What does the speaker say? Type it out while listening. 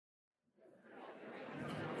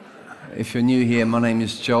If you're new here, my name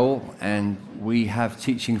is Joel, and we have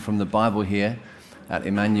teaching from the Bible here at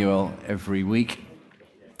Emmanuel every week.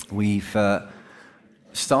 We've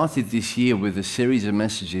started this year with a series of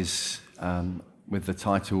messages with the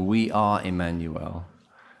title, We Are Emmanuel.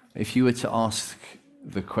 If you were to ask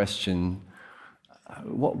the question,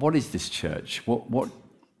 what is this church? What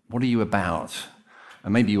are you about?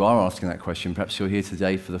 And maybe you are asking that question. Perhaps you're here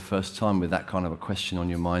today for the first time with that kind of a question on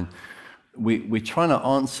your mind. We're trying to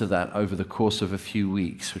answer that over the course of a few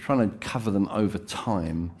weeks. We're trying to cover them over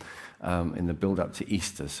time in the build-up to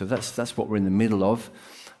Easter. So that's what we're in the middle of.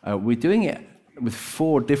 We're doing it with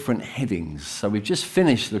 4 different headings. So we've just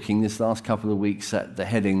finished looking this last couple of weeks at the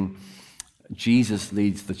heading, Jesus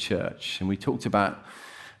leads the church. And we talked about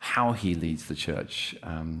how he leads the church,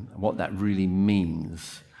 what that really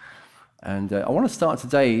means. And I want to start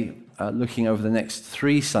today looking over the next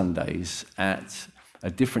 3 Sundays at a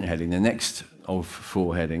different heading, the next of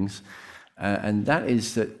 4 headings, and that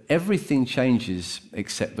is that everything changes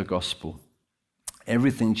except the gospel.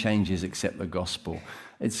 Everything changes except the gospel.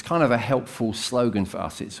 It's kind of a helpful slogan for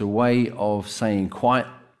us. It's a way of saying quite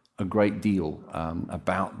a great deal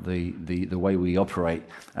about the way we operate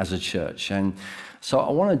as a church. And so I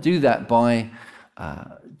want to do that by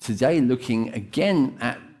today looking again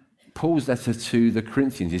at Paul's letter to the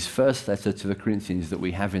Corinthians, his first letter to the Corinthians that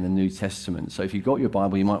we have in the New Testament. So if you've got your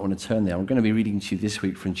Bible, you might want to turn there. I'm going to be reading to you this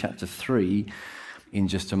week from chapter 3 in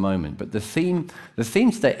just a moment. But the theme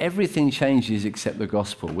today, everything changes except the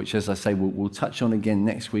gospel, which, as I say, we'll touch on again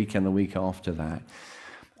next week and the week after that.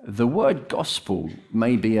 The word gospel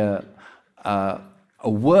may be a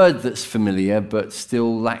word that's familiar but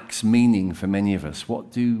still lacks meaning for many of us.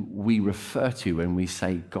 What do we refer to when we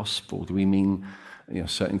say gospel? Do we mean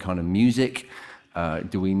certain kind of music?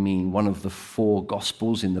 Do we mean one of the 4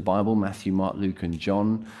 Gospels in the Bible, Matthew, Mark, Luke, and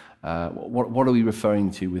John? What are we referring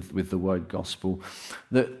to with the word gospel?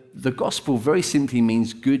 The gospel very simply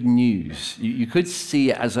means good news. You could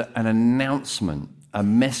see it as an announcement, a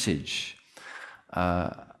message,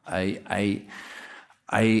 a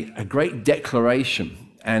great declaration.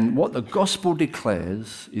 And what the gospel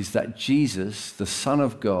declares is that Jesus, the Son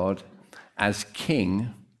of God, as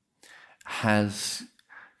King, has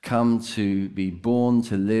come to be born,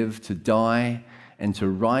 to live, to die, and to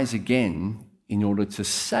rise again in order to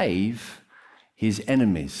save his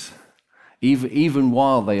enemies, even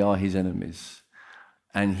while they are his enemies.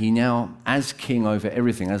 And he now, as king over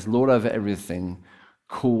everything, as Lord over everything,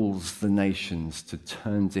 calls the nations to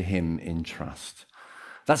turn to him in trust.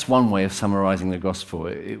 That's one way of summarizing the gospel.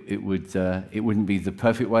 It wouldn't be the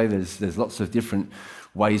perfect way. There's lots of different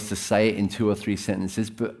ways to say it in 2 or 3 sentences,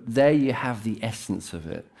 but there you have the essence of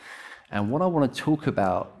it. And what I want to talk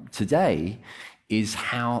about today is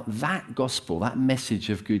how that gospel, that message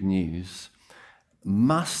of good news,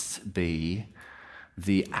 must be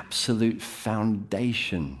the absolute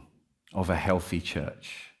foundation of a healthy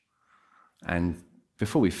church. And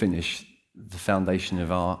before we finish, the foundation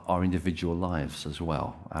of our individual lives as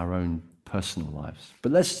well, our own personal lives.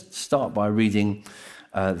 But let's start by reading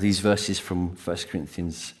these verses from 1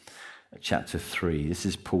 Corinthians chapter 3. This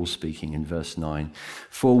is Paul speaking in verse 9.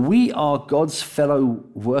 For we are God's fellow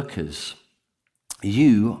workers.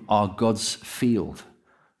 You are God's field,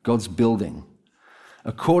 God's building.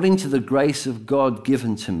 According to the grace of God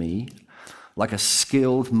given to me, like a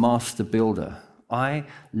skilled master builder, I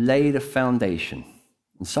laid a foundation,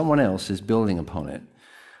 and someone else is building upon it.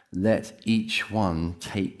 Let each one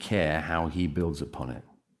take care how he builds upon it.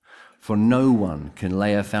 For no one can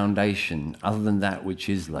lay a foundation other than that which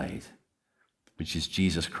is laid, which is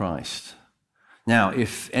Jesus Christ. Now,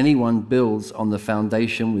 if anyone builds on the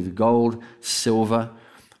foundation with gold, silver,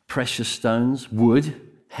 precious stones, wood,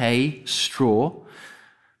 hay, straw,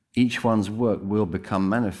 each one's work will become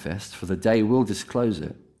manifest, for the day will disclose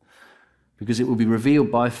it, because it will be revealed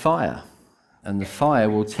by fire, and the fire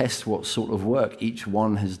will test what sort of work each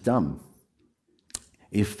one has done.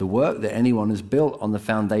 If the work that anyone has built on the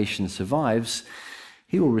foundation survives,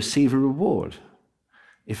 he will receive a reward.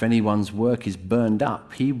 If anyone's work is burned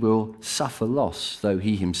up, he will suffer loss, though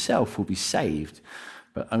he himself will be saved,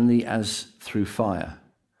 but only as through fire.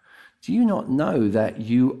 Do you not know that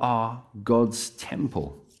you are God's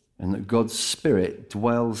temple and that God's Spirit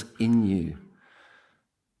dwells in you?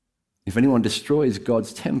 If anyone destroys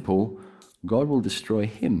God's temple, God will destroy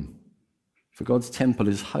him, for God's temple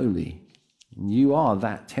is holy, and you are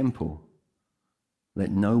that temple. Let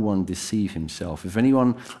no one deceive himself. If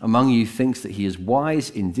anyone among you thinks that he is wise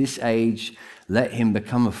in this age, let him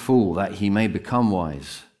become a fool, that he may become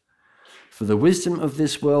wise. For the wisdom of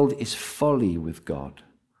this world is folly with God.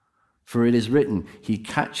 For it is written, he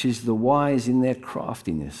catches the wise in their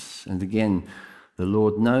craftiness. And again, the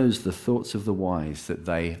Lord knows the thoughts of the wise, that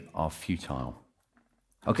they are futile.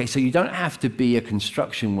 Okay, so you don't have to be a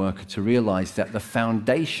construction worker to realize that the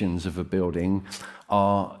foundations of a building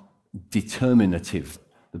are determinative.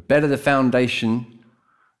 The better the foundation,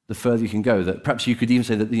 the further you can go. That perhaps you could even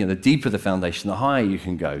say that the deeper the foundation, the higher you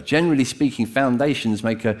can go. Generally speaking, foundations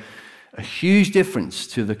make a huge difference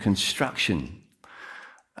to the construction.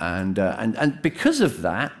 And because of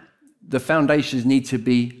that, the foundations need to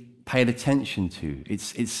be paid attention to.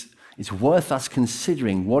 It's worth us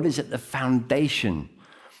considering what is at the foundation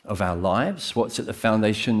of our lives, what's at the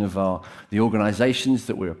foundation of the organizations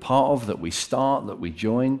that we're a part of, that we start, that we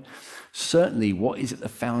join. Certainly, what is at the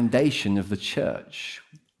foundation of the church?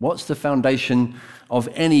 What's the foundation of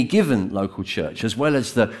any given local church, as well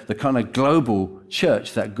as the kind of global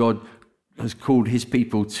church that God has called his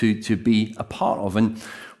people to be a part of? And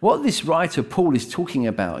what this writer, Paul, is talking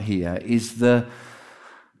about here is the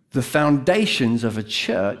foundations of a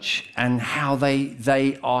church and how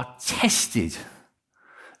they are tested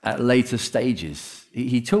at later stages.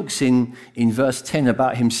 He talks in verse 10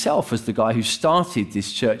 about himself as the guy who started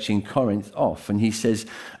this church in Corinth off. And he says,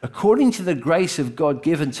 according to the grace of God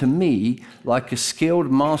given to me, like a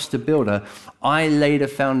skilled master builder, I laid a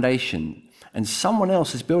foundation, and someone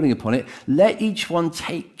else is building upon it. Let each one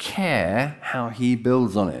take care how he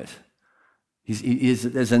builds on it.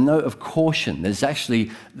 There's a note of caution. There's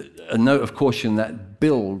actually a note of caution that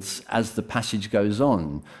builds as the passage goes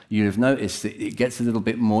on. You have noticed that it gets a little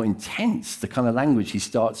bit more intense, the kind of language he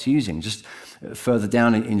starts using. Just further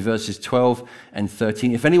down in verses 12 and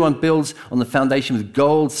 13. If anyone builds on the foundation with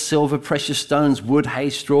gold, silver, precious stones, wood,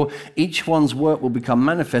 hay, straw, each one's work will become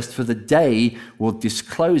manifest, for the day will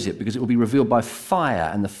disclose it, because it will be revealed by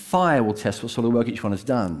fire, and the fire will test what sort of work each one has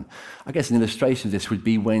done. I guess an illustration of this would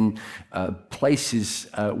be when places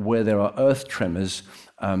where there are earth tremors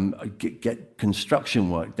get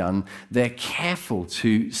construction work done, they're careful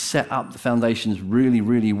to set up the foundations really,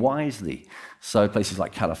 really wisely. So places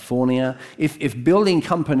like California, if building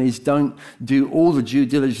companies don't do all the due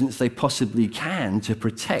diligence they possibly can to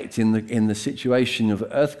protect in the situation of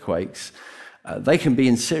earthquakes, they can be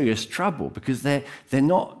in serious trouble, because they're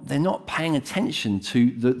not paying attention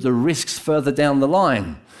to the risks further down the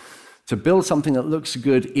line. To build something that looks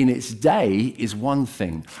good in its day is one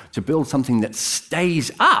thing. To build something that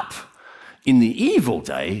stays up in the evil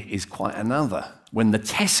day is quite another. When the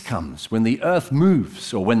test comes, when the earth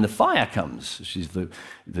moves, or when the fire comes, which is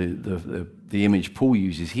the image Paul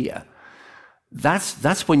uses here,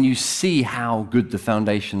 that's when you see how good the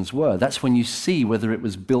foundations were. That's when you see whether it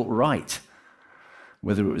was built right,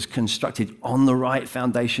 whether it was constructed on the right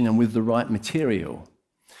foundation and with the right material.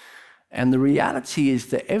 And the reality is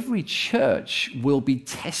that every church will be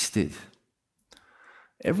tested.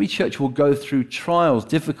 Every church will go through trials,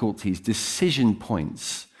 difficulties, decision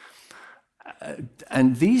points.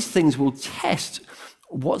 And these things will test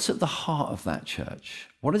what's at the heart of that church.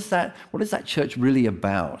 What is that church really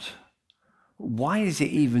about? Why is it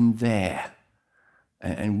even there?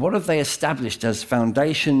 And what have they established as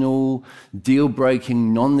foundational,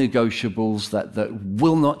 deal-breaking, non-negotiables that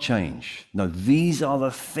will not change? No, these are the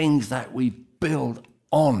things that we build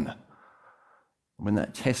on. When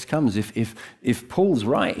that test comes, if Paul's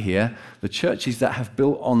right here, the churches that have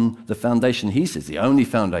built on the foundation, he says, the only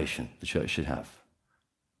foundation the church should have,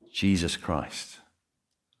 Jesus Christ.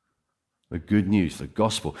 The good news, the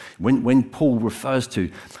gospel. When Paul refers to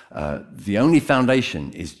the only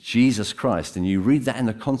foundation is Jesus Christ, and you read that in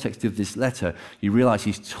the context of this letter, you realize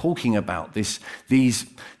he's talking about this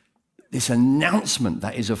announcement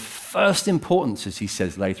that is of first importance, as he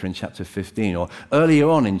says later in chapter 15, or earlier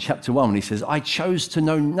on in chapter 1, when he says, I chose to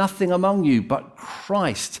know nothing among you but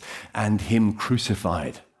Christ and him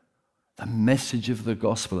crucified. The message of the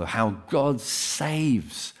gospel of how God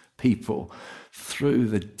saves people through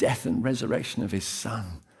the death and resurrection of his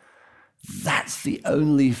son. That's the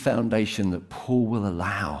only foundation that Paul will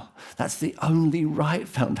allow. That's the only right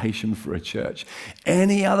foundation for a church.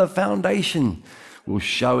 Any other foundation will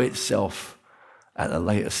show itself at a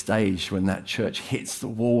later stage when that church hits the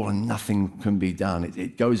wall and nothing can be done.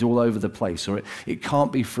 It goes all over the place, or it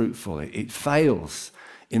can't be fruitful. It fails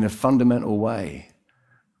in a fundamental way.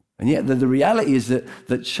 And yet the reality is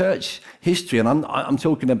that church history, and I'm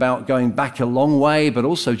talking about going back a long way, but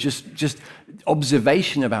also just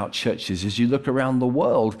observation about churches as you look around the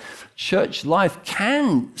world, church life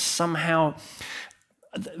can somehow,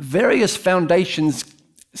 various foundations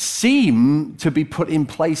seem to be put in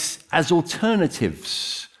place as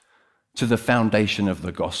alternatives to the foundation of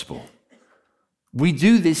the gospel. We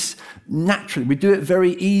do this naturally. We do it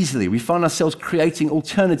very easily. We find ourselves creating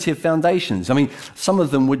alternative foundations. I mean, some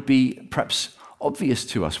of them would be perhaps obvious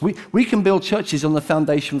to us. We can build churches on the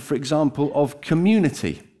foundation, for example, of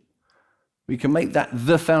community. We can make that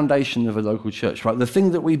the foundation of a local church, right? The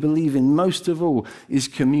thing that we believe in most of all is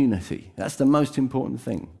community. That's the most important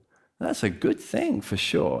thing. That's a good thing for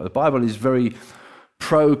sure. The Bible is very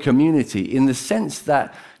pro-community in the sense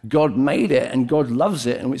that God made it and God loves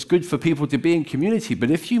it and it's good for people to be in community. But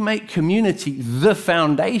if you make community the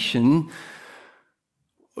foundation,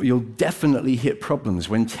 you'll definitely hit problems.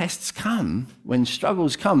 When tests come, when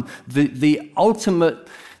struggles come, the ultimate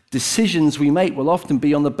decisions we make will often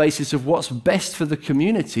be on the basis of what's best for the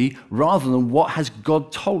community rather than what has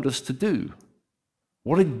God told us to do.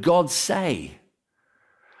 What did God say?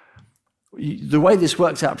 The way this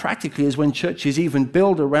works out practically is when churches even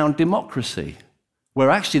build around democracy, where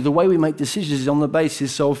actually the way we make decisions is on the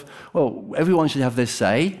basis of, well, everyone should have their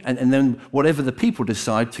say, and then whatever the people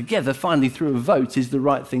decide together, finally through a vote, is the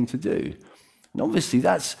right thing to do. And obviously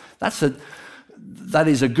that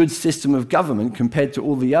is a good system of government compared to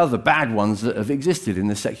all the other bad ones that have existed in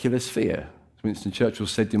the secular sphere. Winston Churchill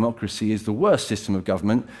said democracy is the worst system of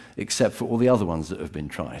government except for all the other ones that have been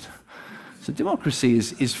tried. So democracy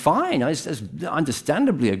is fine. It's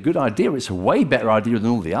understandably a good idea. It's a way better idea than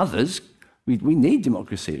all the others. We need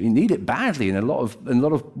democracy. We need it badly in a lot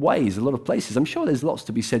of ways, a lot of places. I'm sure there's lots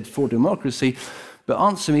to be said for democracy, but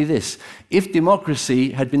answer me this. If democracy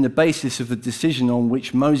had been the basis of the decision on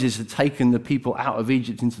which Moses had taken the people out of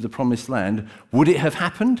Egypt into the promised land, would it have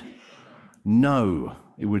happened? No,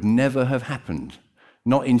 it would never have happened.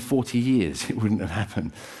 Not in 40 years, it wouldn't have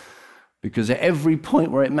happened. Because at every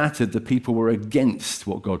point where it mattered, the people were against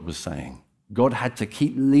what God was saying. God had to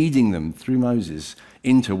keep leading them through Moses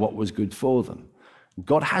into what was good for them.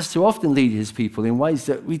 God has to often lead his people in ways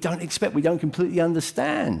that we don't expect, we don't completely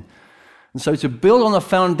understand. And so to build on a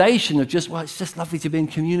foundation of just, well, it's just lovely to be in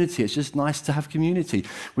community, it's just nice to have community,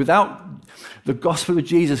 without the gospel of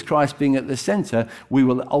Jesus Christ being at the center, we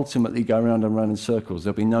will ultimately go around and round in circles.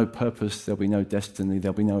 There'll be no purpose, there'll be no destiny,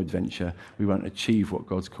 there'll be no adventure. We won't achieve what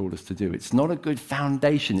God's called us to do. It's not a good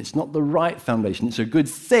foundation. It's not the right foundation. It's a good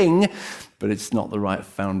thing, but it's not the right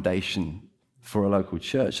foundation for a local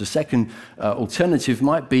church. The second alternative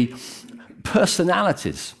might be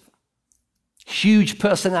personalities. Huge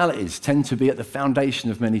personalities tend to be at the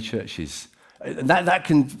foundation of many churches. That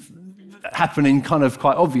can happen in kind of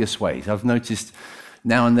quite obvious ways. I've noticed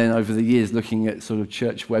now and then over the years looking at sort of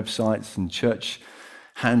church websites and church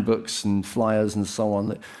handbooks and flyers and so on,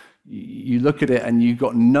 that you look at it and you've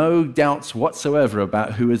got no doubts whatsoever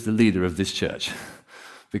about who is the leader of this church.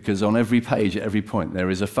 Because on every page, at every point, there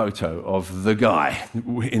is a photo of the guy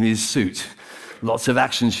in his suit, lots of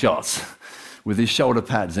action shots, with his shoulder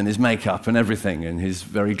pads and his makeup and everything, and his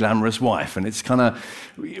very glamorous wife. And it's kind of,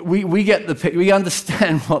 we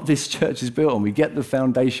understand what this church is built on. We get the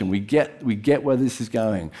foundation. We get where this is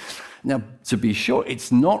going. Now, to be sure,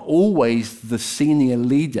 it's not always the senior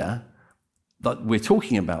leader that we're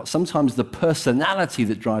talking about. Sometimes the personality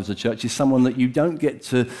that drives the church is someone that you don't get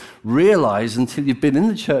to realize until you've been in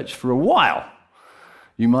the church for a while.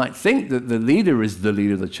 You might think that the leader is the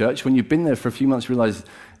leader of the church. When you've been there for a few months, realize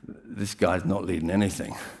this guy's not leading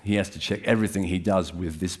anything. He has to check everything he does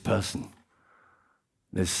with this person.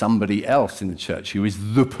 There's somebody else in the church who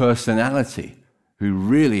is the personality, who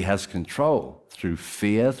really has control through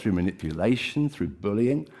fear, through manipulation, through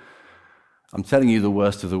bullying. I'm telling you the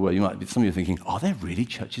worst of the worst. Some of you are thinking, are there really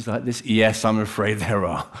churches like this? Yes, I'm afraid there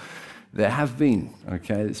are. There have been,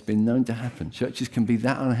 okay? It's been known to happen. Churches can be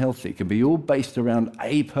that unhealthy. It can be all based around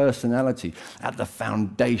a personality at the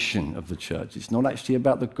foundation of the church. It's not actually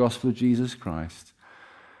about the gospel of Jesus Christ.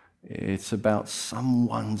 It's about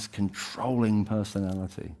someone's controlling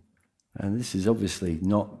personality. And this is obviously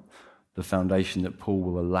not the foundation that Paul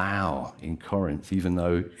will allow in Corinth, even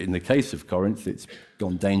though in the case of Corinth, it's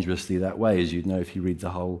gone dangerously that way, as you'd know if you read the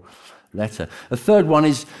whole letter. A third one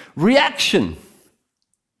is reaction.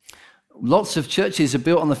 Lots of churches are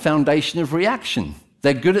built on the foundation of reaction.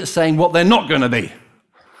 They're good at saying what they're not going to be.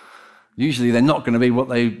 Usually they're not going to be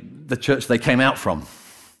the church they came out from.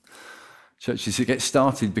 Churches that get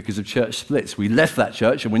started because of church splits. We left that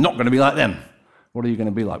church and we're not going to be like them. What are you going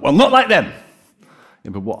to be like? Well, not like them.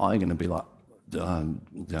 Yeah, but what are you going to be like? I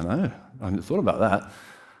don't know. I haven't thought about that.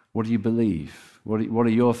 What do you believe? What are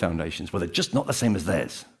your foundations? Well, they're just not the same as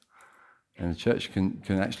theirs. And the church can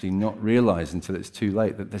actually not realize until it's too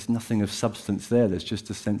late that there's nothing of substance there. There's just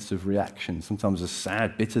a sense of reaction, sometimes a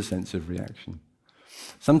sad, bitter sense of reaction.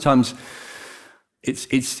 Sometimes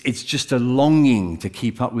It's just a longing to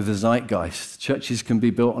keep up with the zeitgeist. Churches can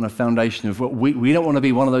be built on a foundation of we don't want to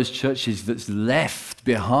be one of those churches that's left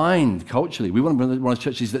behind culturally. We want to be one of those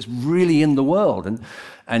churches that's really in the world.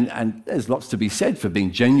 And there's lots to be said for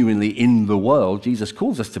being genuinely in the world. Jesus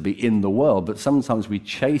calls us to be in the world, but sometimes we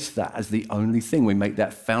chase that as the only thing. We make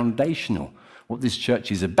that foundational. What this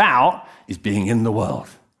church is about is being in the world,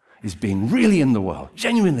 is being really in the world,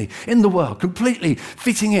 genuinely in the world, completely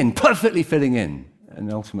fitting in, perfectly fitting in,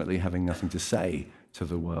 and ultimately having nothing to say to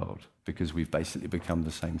the world because we've basically become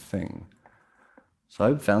the same thing.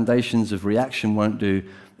 So foundations of reaction won't do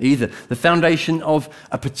either. The foundation of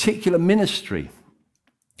a particular ministry.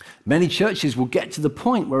 Many churches will get to the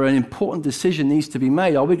point where an important decision needs to be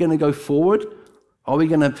made. Are we going to go forward? Are we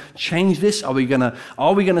going to change this? Are we going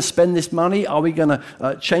to spend this money? Are we going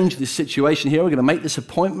to change this situation here? Are we going to make this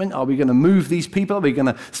appointment? Are we going to move these people? Are we going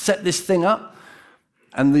to set this thing up?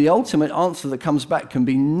 And the ultimate answer that comes back can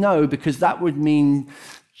be no, because that would mean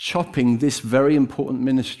chopping this very important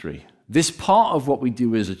ministry. This part of what we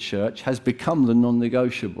do as a church has become the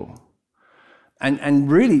non-negotiable.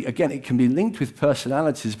 And really, again, it can be linked with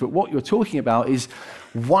personalities, but what you're talking about is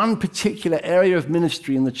one particular area of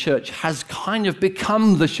ministry in the church has kind of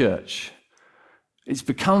become the church. It's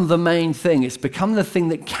become the main thing. It's become the thing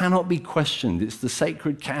that cannot be questioned. It's the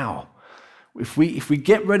sacred cow. If we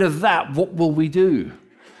get rid of that, what will we do?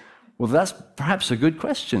 Well, that's perhaps a good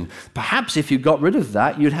question. Perhaps if you got rid of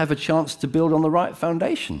that, you'd have a chance to build on the right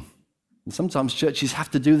foundation. And sometimes churches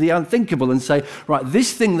have to do the unthinkable and say, right,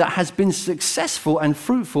 this thing that has been successful and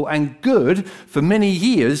fruitful and good for many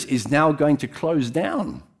years is now going to close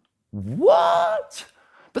down. What?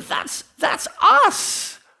 But that's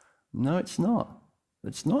us. No, it's not.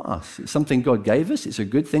 It's not us. It's something God gave us. It's a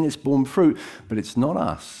good thing. It's borne fruit, but it's not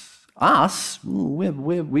us. Us,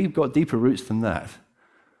 we've got deeper roots than that.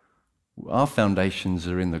 Our foundations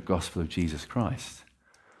are in the gospel of Jesus Christ.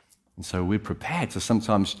 And so we're prepared to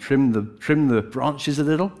sometimes trim the branches a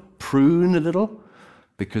little, prune a little,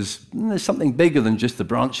 because there's something bigger than just the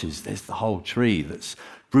branches. There's the whole tree that's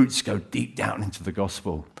roots go deep down into the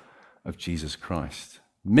gospel of Jesus Christ.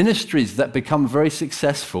 Ministries that become very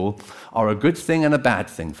successful are a good thing and a bad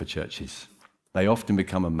thing for churches. They often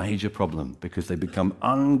become a major problem because they become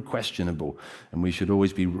unquestionable, and we should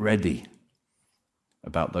always be ready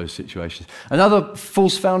about those situations. Another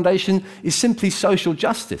false foundation is simply social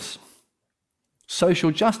justice. Social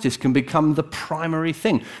justice can become the primary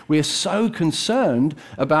thing. We are so concerned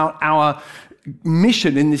about our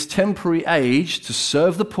mission in this temporary age to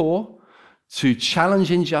serve the poor, to challenge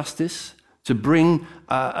injustice, to bring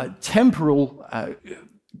temporal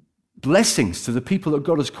blessings to the people that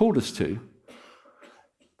God has called us to,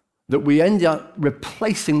 that we end up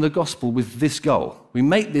replacing the gospel with this goal. We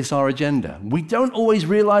make this our agenda. We don't always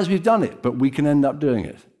realize we've done it, but we can end up doing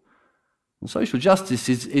it. And social justice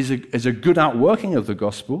is a good outworking of the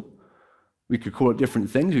gospel. We could call it different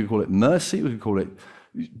things. We could call it mercy. We could call it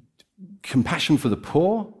compassion for the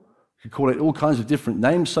poor. We could call it all kinds of different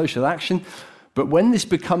names, social action. But when this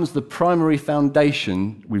becomes the primary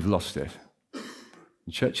foundation, we've lost it.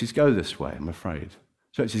 And churches go this way, I'm afraid.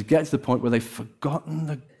 Churches get to the point where they've forgotten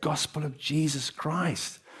the gospel of Jesus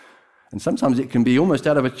Christ. And sometimes it can be almost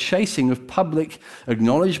out of a chasing of public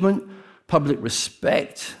acknowledgement, public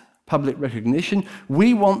respect, public recognition.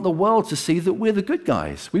 We want the world to see that we're the good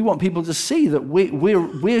guys. We want people to see that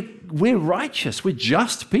we're righteous, we're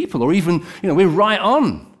just people, or even, we're right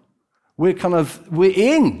on. We're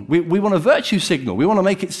in. We want a virtue signal. We want to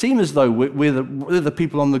make it seem as though we're the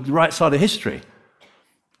people on the right side of history.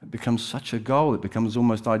 It becomes such a goal, it becomes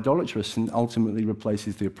almost idolatrous and ultimately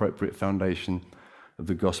replaces the appropriate foundation of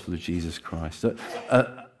the gospel of Jesus Christ.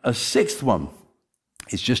 A sixth one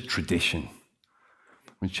is just tradition.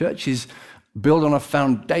 When churches build on a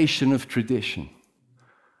foundation of tradition,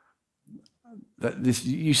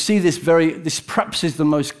 you see this perhaps is the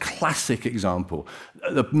most classic example.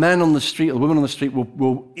 The man on the street or the woman on the street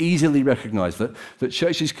will easily recognize that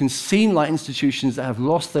churches can seem like institutions that have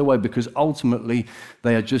lost their way because ultimately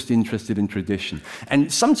they are just interested in tradition.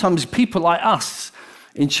 And sometimes people like us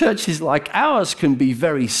in churches like ours can be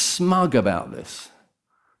very smug about this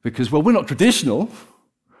because, well, we're not traditional.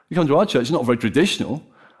 You come to our church, it's not very traditional.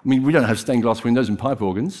 I mean, we don't have stained glass windows and pipe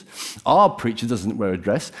organs. Our preacher doesn't wear a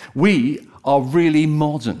dress. We are really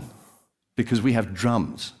modern because we have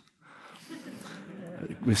drums.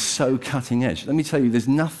 We're so cutting edge. Let me tell you,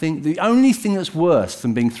 the only thing that's worse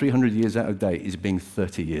than being 300 years out of date is being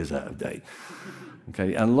 30 years out of date.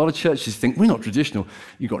 Okay, and a lot of churches think, we're not traditional.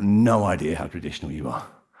 You've got no idea how traditional you are.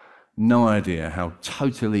 No idea how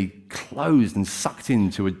totally closed and sucked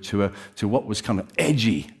into what was kind of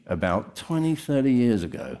edgy about 20, 30 years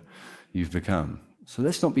ago you've become. So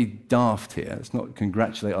let's not be daft here. Let's not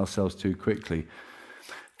congratulate ourselves too quickly.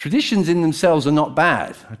 Traditions in themselves are not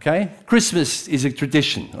bad, okay? Christmas is a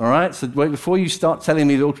tradition, all right? So before you start telling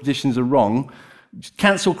me that all traditions are wrong, just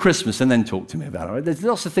cancel Christmas and then talk to me about it, all right? There's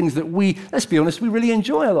lots of things that let's be honest, we really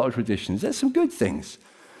enjoy a lot of traditions. There's some good things.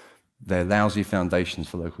 They're lousy foundations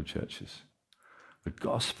for local churches. The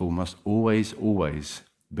gospel must always, always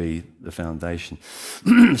be the foundation.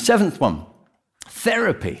 Seventh one,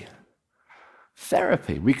 therapy.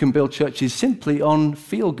 Therapy. We can build churches simply on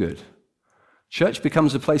feel good. Church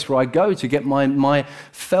becomes a place where I go to get my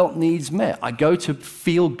felt needs met. I go to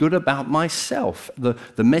feel good about myself.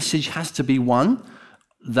 The message has to be one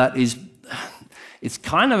that is, it's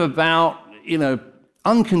kind of about,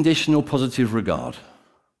 unconditional positive regard.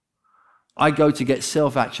 I go to get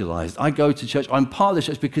self-actualized. I go to church. I'm part of the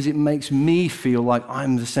church because it makes me feel like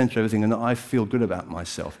I'm the center of everything and that I feel good about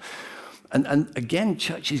myself. And again,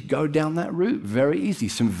 churches go down that route very easy.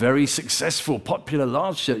 Some very successful, popular,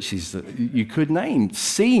 large churches that you could name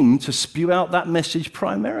seem to spew out that message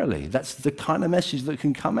primarily. That's the kind of message that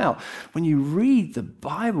can come out. When you read the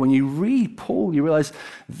Bible, when you read Paul, you realize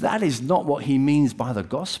that is not what he means by the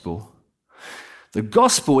gospel. The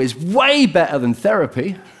gospel is way better than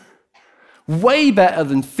therapy, way better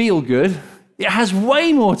than feel good. It has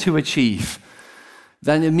way more to achieve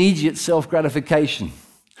than immediate self-gratification.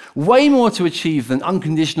 Way more to achieve than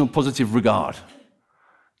unconditional positive regard.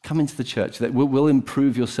 Come into the church. That will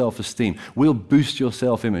improve your self-esteem. We'll boost your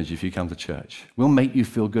self-image if you come to church. We'll make you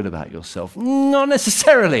feel good about yourself. Not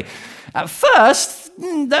necessarily. At first,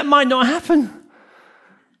 that might not happen.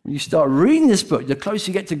 When you start reading this book, the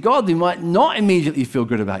closer you get to God, you might not immediately feel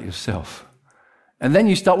good about yourself. And then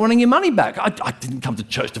you start wanting your money back. I didn't come to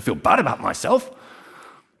church to feel bad about myself.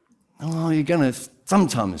 Oh, you're going to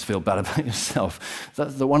sometimes feel bad about yourself.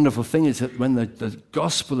 That's the wonderful thing, is that when the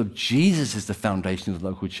gospel of Jesus is the foundation of the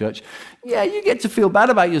local church, yeah, you get to feel bad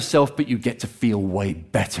about yourself, but you get to feel way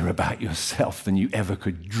better about yourself than you ever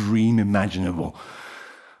could dream imaginable.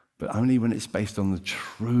 But only when it's based on the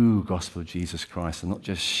true gospel of Jesus Christ and not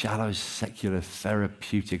just shallow, secular,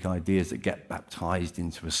 therapeutic ideas that get baptized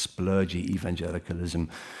into a splurgy evangelicalism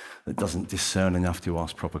that doesn't discern enough to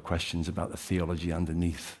ask proper questions about the theology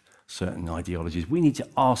underneath certain ideologies. We need to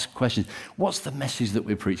ask questions. What's the message that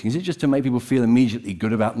we're preaching? Is it just to make people feel immediately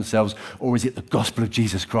good about themselves, or is it the gospel of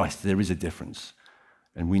Jesus Christ? There is a difference.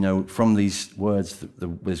 And we know from these words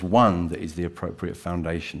that there's one that is the appropriate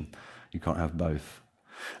foundation. You can't have both.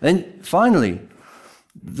 Then finally,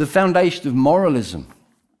 the foundation of moralism.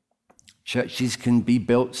 Churches can be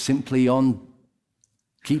built simply on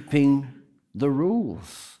keeping the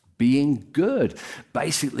rules. Being good.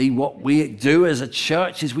 Basically, what we do as a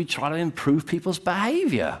church is we try to improve people's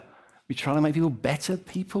behavior. We try to make people better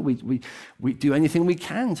people. We do anything we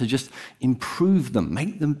can to just improve them,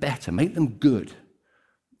 make them better, make them good,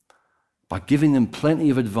 by giving them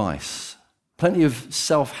plenty of advice, plenty of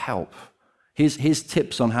self-help. Here's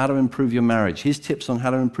tips on how to improve your marriage. Here's tips on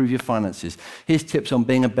how to improve your finances. Here's tips on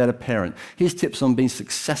being a better parent. Here's tips on being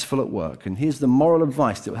successful at work. And here's the moral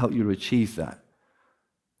advice that will help you to achieve that.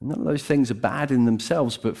 None of those things are bad in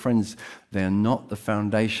themselves, but friends, they are not the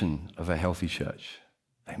foundation of a healthy church.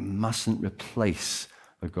 They mustn't replace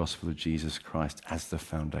the gospel of Jesus Christ as the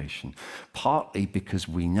foundation. Partly because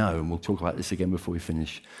we know, and we'll talk about this again before we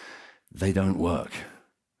finish, they don't work.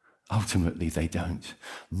 Ultimately, they don't.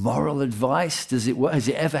 Moral advice, does it work? Has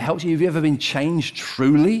it ever helped you? Have you ever been changed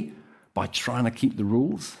truly by trying to keep the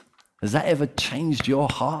rules? Has that ever changed your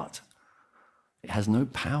heart? It has no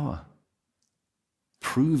power.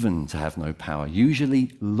 Proven to have no power.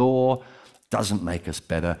 Usually, law doesn't make us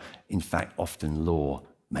better. In fact, often law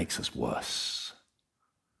makes us worse.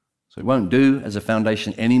 So it won't do as a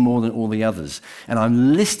foundation any more than all the others. And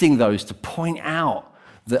I'm listing those to point out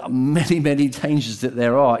the many, many dangers that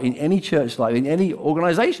there are in any church life, in any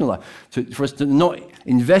organizational life, for us to not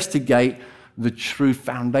investigate the true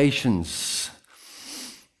foundations.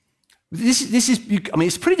 This is,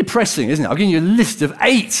 it's pretty depressing, isn't it? I'll give you a list of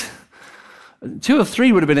 8. 2 or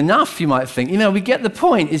 3 would have been enough, you might think. We get the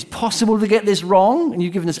point. It's possible to get this wrong, and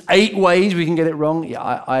you've given us 8 ways we can get it wrong. Yeah,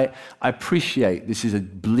 I appreciate this is a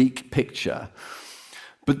bleak picture,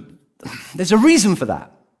 but there's a reason for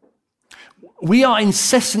that. We are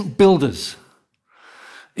incessant builders.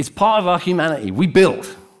 It's part of our humanity. We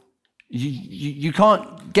build. You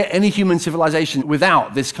can't get any human civilization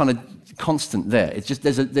without this kind of constant there. It's just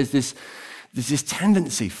there's this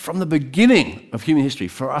tendency from the beginning of human history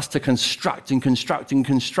for us to construct and construct and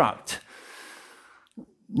construct.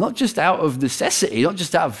 not just out of necessity, not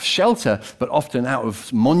just out of shelter, but often out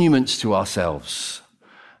of monuments to ourselves,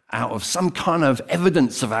 out of some kind of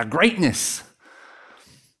evidence of our greatness,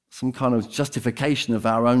 some kind of justification of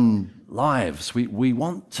our own lives. We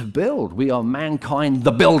want to build. We are mankind,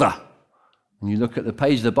 the builder. When you look at the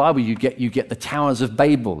page of the Bible, you get the towers of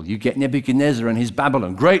Babel. You get Nebuchadnezzar and his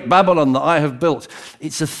Babylon. Great Babylon that I have built.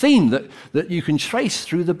 It's a theme that you can trace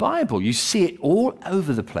through the Bible. You see it all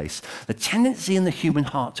over the place. The tendency in the human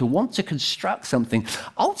heart to want to construct something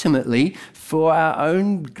ultimately for our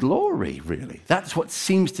own glory, really. That's what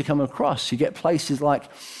seems to come across. You get places like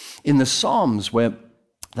in the Psalms where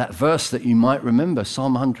that verse that you might remember,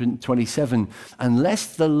 Psalm 127,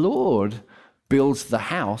 unless the Lord builds the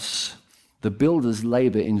house, the builders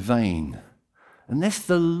labor in vain. Unless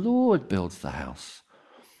the Lord builds the house.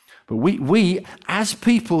 But we, as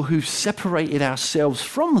people who've separated ourselves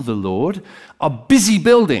from the Lord, are busy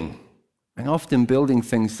building, and often building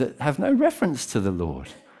things that have no reference to the Lord.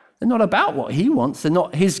 They're not about what he wants. They're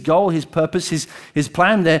not his goal, his purpose, his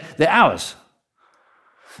plan. They're ours.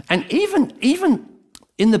 And even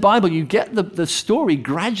in the Bible, you get the story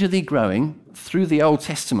gradually growing through the Old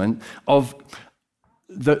Testament of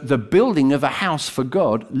the building of a house for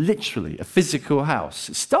God, literally, a physical house.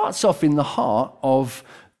 It starts off in the heart of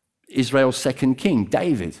Israel's second king,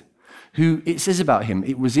 David, who it says about him,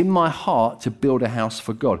 it was in my heart to build a house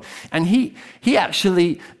for God. And he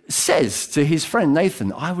actually says to his friend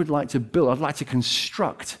Nathan, I'd like to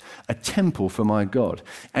construct a temple for my God.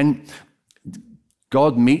 And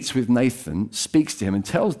God meets with Nathan, speaks to him, and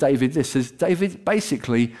tells David this, says, David,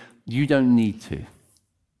 basically, you don't need to.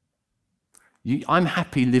 I'm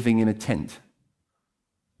happy living in a tent.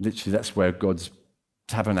 Literally, that's where God's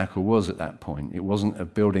tabernacle was at that point. It wasn't a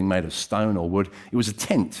building made of stone or wood. It was a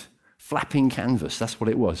tent, flapping canvas. That's what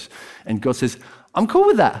it was. And God says, I'm cool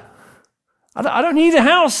with that. I don't need a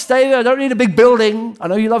house, David. I don't need a big building. I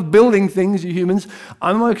know you love building things, you humans.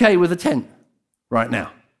 I'm okay with a tent right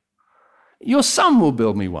now. Your son will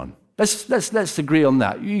build me one. Let's agree on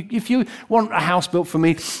that. If you want a house built for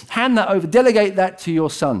me, hand that over, delegate that to your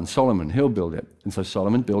son, Solomon. He'll build it. And so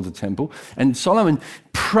Solomon builds a temple. And Solomon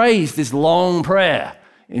prays this long prayer.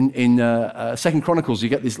 In 2 Chronicles, you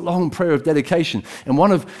get this long prayer of dedication. And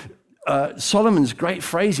one of Solomon's great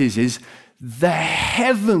phrases is, the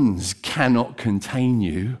heavens cannot contain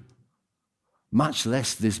you, much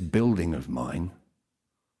less this building of mine.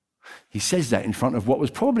 He says that in front of what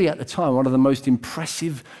was probably at the time one of the most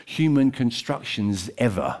impressive human constructions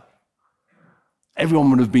ever. Everyone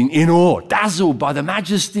would have been in awe, dazzled by the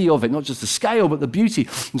majesty of it, not just the scale, but the beauty.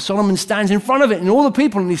 And Solomon stands in front of it and all the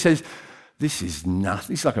people, and he says, this is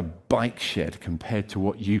nothing. It's like a bike shed compared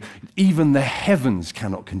to even the heavens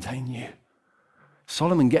cannot contain you.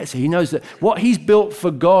 Solomon gets it. He knows that what he's built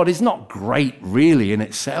for God is not great really in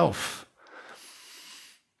itself.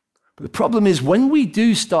 The problem is when we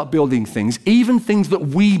do start building things, even things that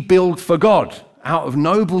we build for God, out of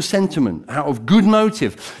noble sentiment, out of good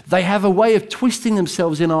motive, they have a way of twisting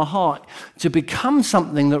themselves in our heart to become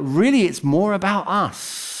something that really it's more about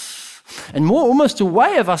us. And more almost a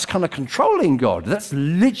way of us kind of controlling God. That's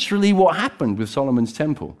literally what happened with Solomon's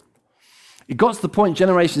temple. It got to the point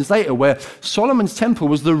generations later where Solomon's temple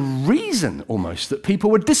was the reason almost that people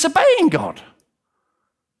were disobeying God.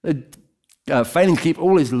 Failing to keep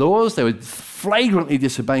all his laws. They were flagrantly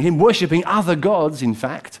disobeying him, worshipping other gods, in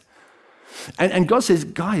fact. And God says,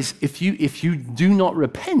 guys, if you do not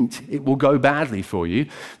repent, it will go badly for you.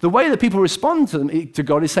 The way that people respond to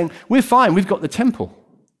God is saying, we're fine, we've got the temple.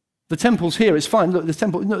 The temple's here, it's fine. Look, the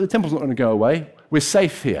temple's not going to go away. We're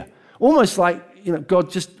safe here. Almost like,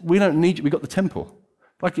 God, we don't need you, we've got the temple.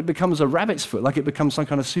 Like it becomes a rabbit's foot, like it becomes some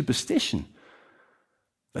kind of superstition.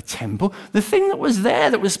 The temple, the thing that was there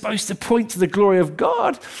that was supposed to point to the glory of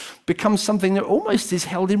God, becomes something that almost is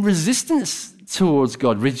held in resistance towards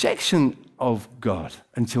God, rejection of God,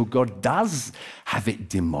 until God does have it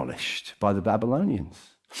demolished by the Babylonians.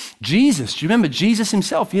 Jesus, do you remember Jesus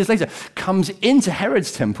himself, years later, comes into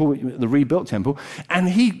Herod's temple, the rebuilt temple, and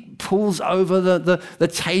he pulls over the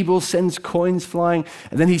table, sends coins flying,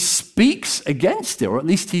 and then he speaks against it, or at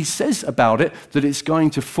least he says about it that it's going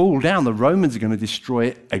to fall down. The Romans are going to destroy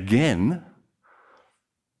it again.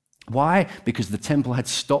 Why? Because the temple had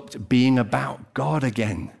stopped being about God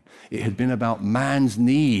again. It had been about man's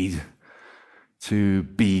need to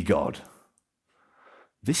be God.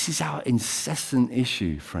 This is our incessant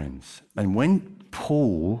issue, friends. And when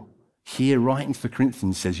Paul, here writing to the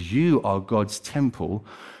Corinthians, says, you are God's temple,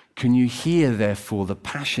 can you hear, therefore, the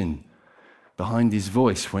passion behind his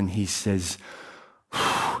voice when he says,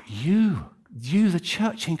 you, the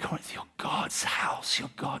church in Corinth, you're God's house,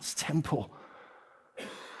 you're God's temple.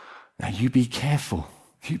 Now you be careful.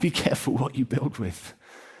 You be careful what you build with.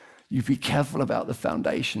 You be careful about the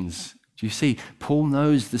foundations. Do you see? Paul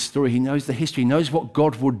knows the story. He knows the history. He knows what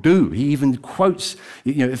God will do. He even quotes,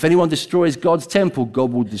 if anyone destroys God's temple,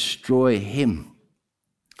 God will destroy him.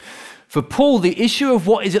 For Paul, the issue of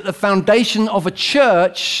what is at the foundation of a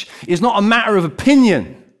church is not a matter of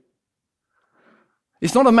opinion.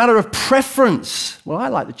 It's not a matter of preference. Well, I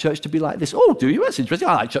like the church to be like this. Oh, do you? That's interesting.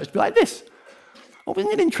 I like church to be like this. Well,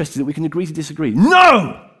 isn't it interesting that we can agree to disagree?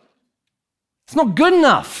 No! It's not good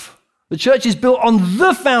enough. The church is built on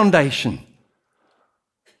the foundation.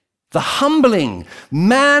 The humbling,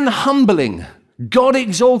 man-humbling,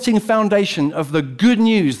 God-exalting foundation of the good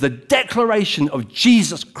news, the declaration of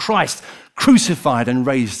Jesus Christ crucified and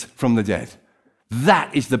raised from the dead.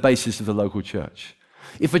 That is the basis of the local church.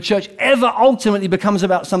 If a church ever ultimately becomes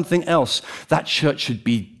about something else, that church should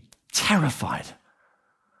be terrified.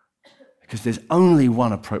 Because there's only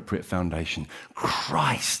one appropriate foundation,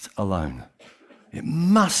 Christ alone. It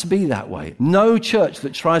must be that way. No church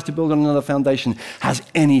that tries to build on another foundation has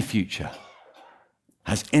any future,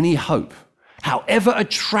 has any hope. However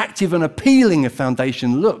attractive and appealing a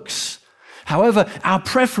foundation looks, however our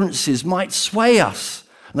preferences might sway us,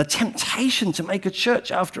 and the temptation to make a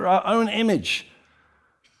church after our own image.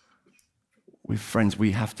 Friends,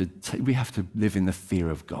 we have to live in the fear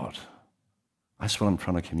of God. That's what I'm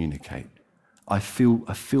trying to communicate. I feel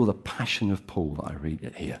the passion of Paul that I read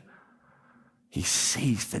it here. He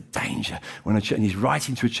sees the danger when a church, and he's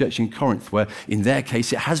writing to a church in Corinth where, in their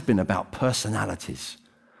case, it has been about personalities.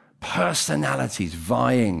 Personalities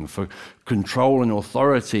vying for control and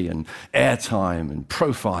authority and airtime and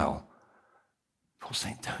profile. Paul's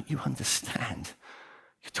saying, don't you understand?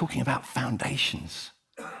 You're talking about foundations.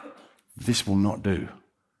 This will not do.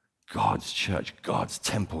 God's church, God's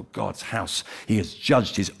temple, God's house. He has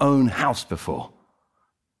judged his own house before.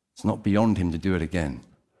 It's not beyond him to do it again.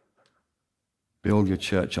 Build your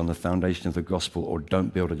church on the foundation of the gospel, or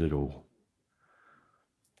don't build it at all.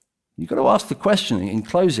 You've got to ask the question in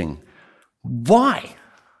closing, why?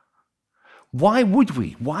 Why would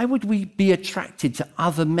we? Why would we be attracted to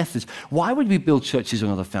other methods? Why would we build churches on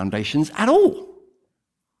other foundations at all?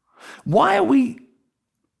 Why are we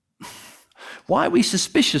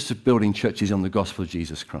suspicious of building churches on the gospel of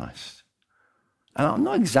Jesus Christ? And I'm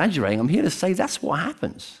not exaggerating. I'm here to say that's what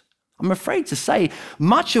happens. I'm afraid to say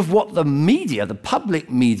much of what the media, the public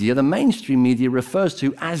media, the mainstream media refers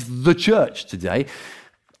to as the church today,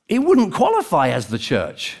 it wouldn't qualify as the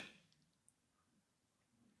church.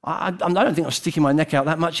 I don't think I'm sticking my neck out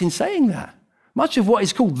that much in saying that. Much of what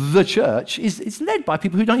is called the church is led by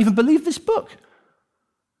people who don't even believe this book,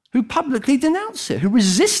 who publicly denounce it, who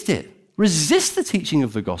resist it, resist the teaching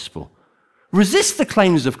of the gospel, resist the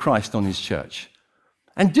claims of Christ on his church.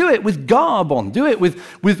 And do it with garb on, do it with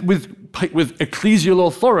ecclesial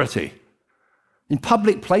authority in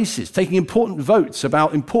public places, taking important votes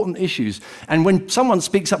about important issues. And when someone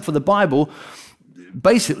speaks up for the Bible,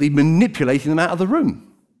 basically manipulating them out of the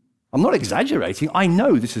room. I'm not exaggerating. I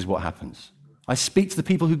know this is what happens. I speak to the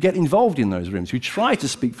people who get involved in those rooms, who try to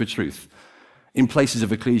speak for truth in places of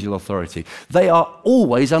ecclesial authority. They are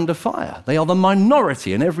always under fire. They are the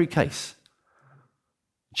minority in every case.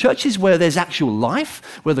 Churches where there's actual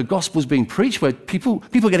life, where the gospel's being preached, where people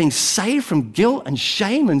are getting saved from guilt and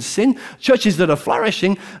shame and sin, churches that are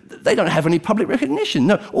flourishing, they don't have any public recognition.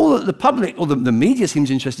 No, all that the public or the media seems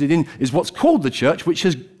interested in is what's called the church, which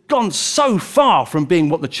has gone so far from being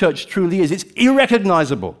what the church truly is. It's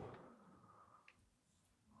irrecognizable.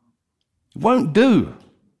 It won't do.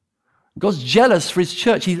 God's jealous for his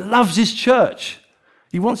church. He loves his church.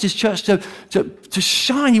 He wants his church to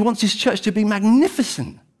shine. He wants his church to be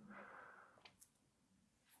magnificent.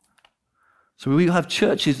 So we have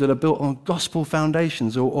churches that are built on gospel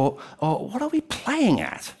foundations, or what are we playing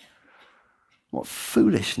at? What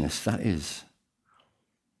foolishness that is.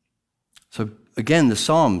 So again, the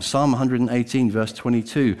Psalm 118, verse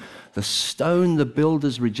 22, the stone the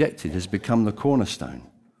builders rejected has become the cornerstone.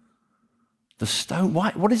 The stone,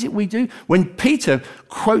 why? What is it we do? When Peter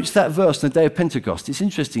quotes that verse on the day of Pentecost, it's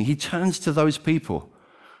interesting. He turns to those people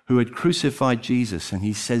who had crucified Jesus, and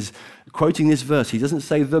he says, quoting this verse, he doesn't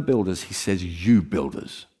say the builders, he says you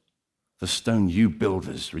builders. The stone you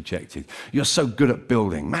builders rejected. You're so good at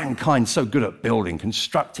building. Mankind's so good at building,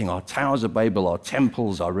 constructing our towers of Babel, our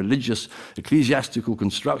temples, our religious, ecclesiastical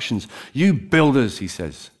constructions. You builders, he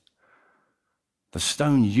says. The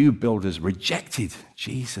stone you builders rejected,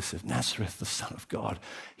 Jesus of Nazareth, the Son of God.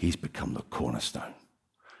 He's become the cornerstone.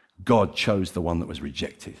 God chose the one that was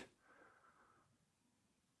rejected.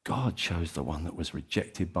 God chose the one that was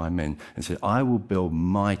rejected by men and said, I will build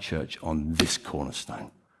my church on this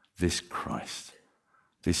cornerstone, this Christ,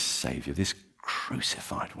 this Savior, this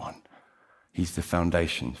crucified one. He's the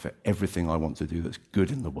foundation for everything I want to do that's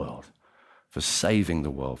good in the world, for saving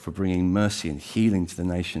the world, for bringing mercy and healing to the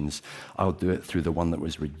nations. I'll do it through the one that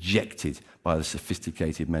was rejected by the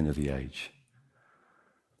sophisticated men of the age.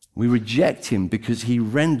 We reject him because he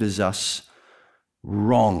renders us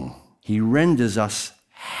wrong. He renders us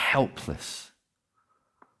helpless.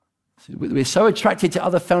 We're so attracted to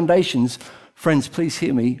other foundations, friends, please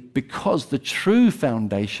hear me, because the true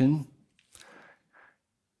foundation,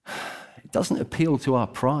 it doesn't appeal to our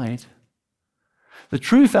pride. The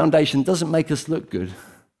true foundation doesn't make us look good.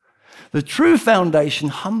 The true foundation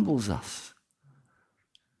humbles us.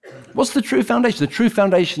 What's the true foundation? The true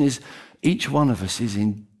foundation is each one of us is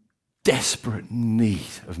in desperate need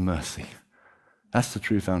of mercy. That's the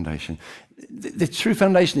true foundation. The true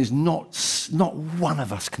foundation is not one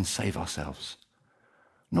of us can save ourselves.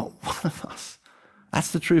 Not one of us.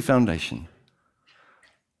 That's the true foundation.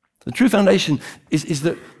 The true foundation is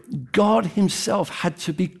that God himself had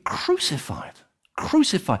to be crucified.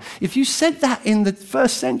 Crucified. If you said that in the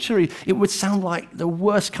first century, it would sound like the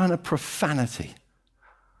worst kind of profanity.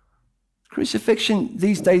 Crucifixion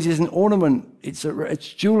these days is an ornament, it's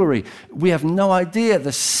jewelry. We have no idea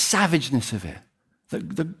the savageness of it.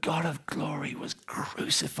 The God of glory was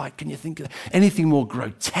crucified. Can you think of anything more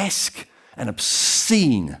grotesque and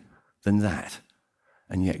obscene than that?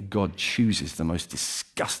 And yet God chooses the most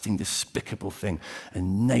disgusting, despicable thing, a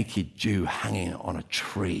naked Jew hanging on a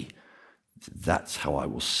tree. That's how I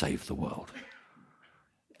will save the world.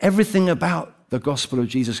 Everything about the gospel of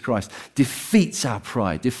Jesus Christ defeats our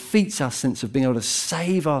pride, defeats our sense of being able to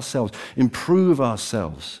save ourselves, improve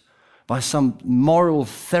ourselves by some moral,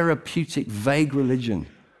 therapeutic, vague religion.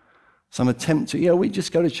 Some attempt to, we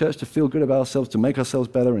just go to church to feel good about ourselves, to make ourselves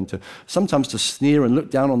better, and to sometimes to sneer and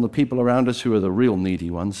look down on the people around us who are the real needy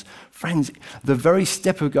ones. Friends, the very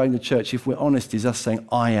step of going to church, if we're honest, is us saying,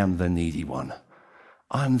 I am the needy one.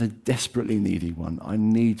 I'm the desperately needy one. I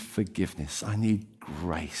need forgiveness. I need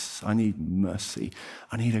grace. I need mercy.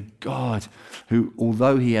 I need a God who,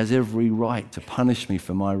 although he has every right to punish me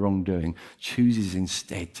for my wrongdoing, chooses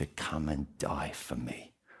instead to come and die for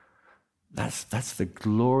me. That's the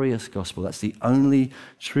glorious gospel. That's the only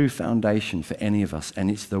true foundation for any of us,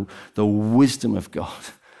 and it's the wisdom of God.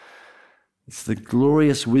 It's the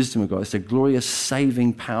glorious wisdom of God. It's the glorious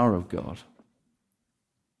saving power of God.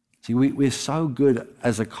 See, we're so good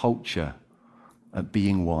as a culture at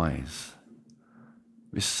being wise.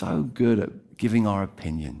 We're so good at giving our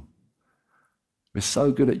opinion. We're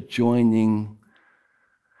so good at joining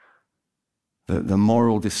the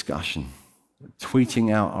moral discussion,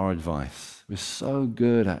 tweeting out our advice. We're so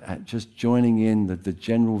good at just joining in the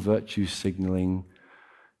general virtue signaling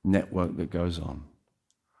network that goes on.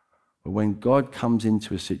 But when God comes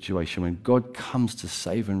into a situation, when God comes to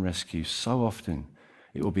save and rescue, so often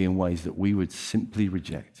it will be in ways that we would simply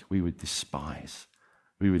reject, we would despise,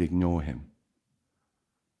 we would ignore him.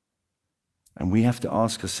 And we have to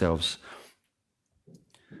ask ourselves,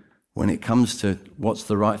 when it comes to what's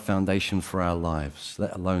the right foundation for our lives,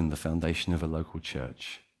 let alone the foundation of a local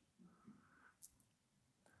church,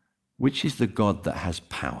 which is the God that has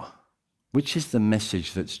power? Which is the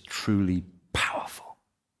message that's truly powerful?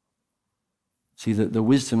 See, the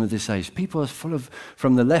wisdom of this age, people are full of,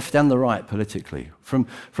 from the left and the right politically, from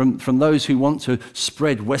those who want to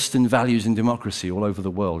spread Western values and democracy all over the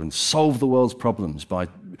world and solve the world's problems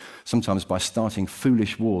sometimes by starting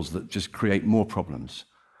foolish wars that just create more problems.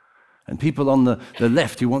 And people on the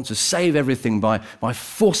left who want to save everything by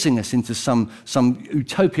forcing us into some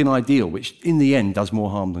utopian ideal, which in the end does more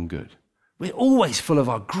harm than good. We're always full of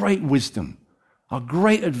our great wisdom, our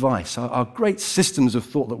great advice, our great systems of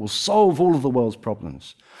thought that will solve all of the world's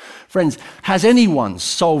problems. Friends, has anyone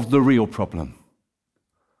solved the real problem?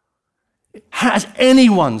 Has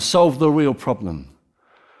anyone solved the real problem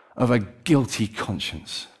of a guilty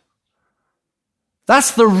conscience?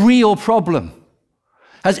 That's the real problem.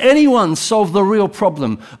 Has anyone solved the real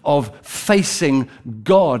problem of facing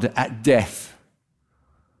God at death?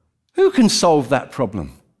 Who can solve that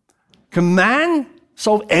problem? Can man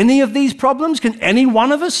solve any of these problems? Can any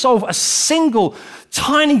one of us solve a single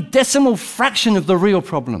tiny decimal fraction of the real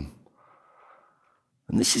problem?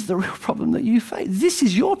 And this is the real problem that you face. This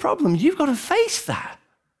is your problem. You've got to face that.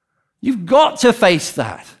 You've got to face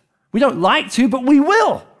that. We don't like to, but we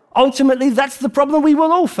will. Ultimately, that's the problem we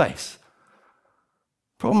will all face.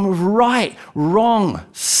 Problem of right, wrong,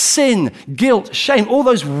 sin, guilt, shame, all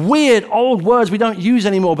those weird old words we don't use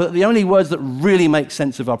anymore, but the only words that really make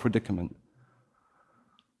sense of our predicament.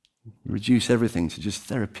 We reduce everything to just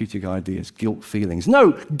therapeutic ideas, guilt feelings.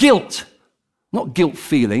 No, guilt. Not guilt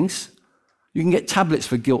feelings. You can get tablets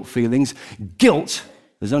for guilt feelings. Guilt,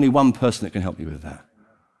 there's only one person that can help you with that.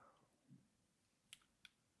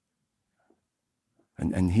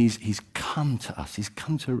 And he's come to us. He's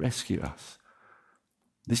come to rescue us.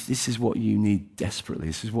 This is what you need desperately.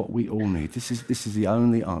 This is what we all need. This is the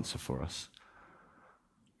only answer for us.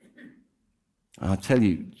 And I tell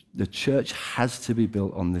you, the church has to be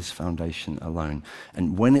built on this foundation alone.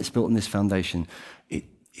 And when it's built on this foundation,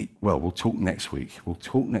 we'll talk next week. We'll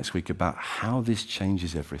talk next week about how this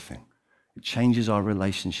changes everything. It changes our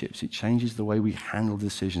relationships. It changes the way we handle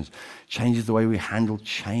decisions. It changes the way we handle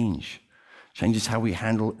change. It changes how we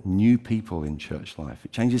handle new people in church life.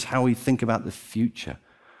 It changes how we think about the future.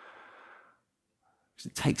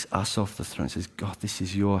 It takes us off the throne and says, God, this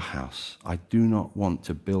is your house. I do not want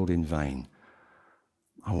to build in vain.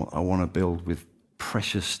 I want to build with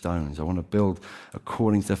precious stones. I want to build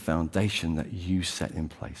according to the foundation that you set in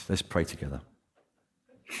place. Let's pray together.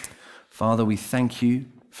 Father, we thank you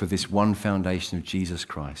for this one foundation of Jesus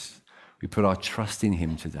Christ. We put our trust in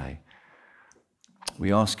him today.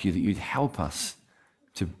 We ask you that you'd help us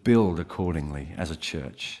to build accordingly as a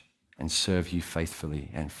church and serve you faithfully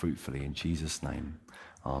and fruitfully. In Jesus' name,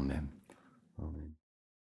 amen. Amen.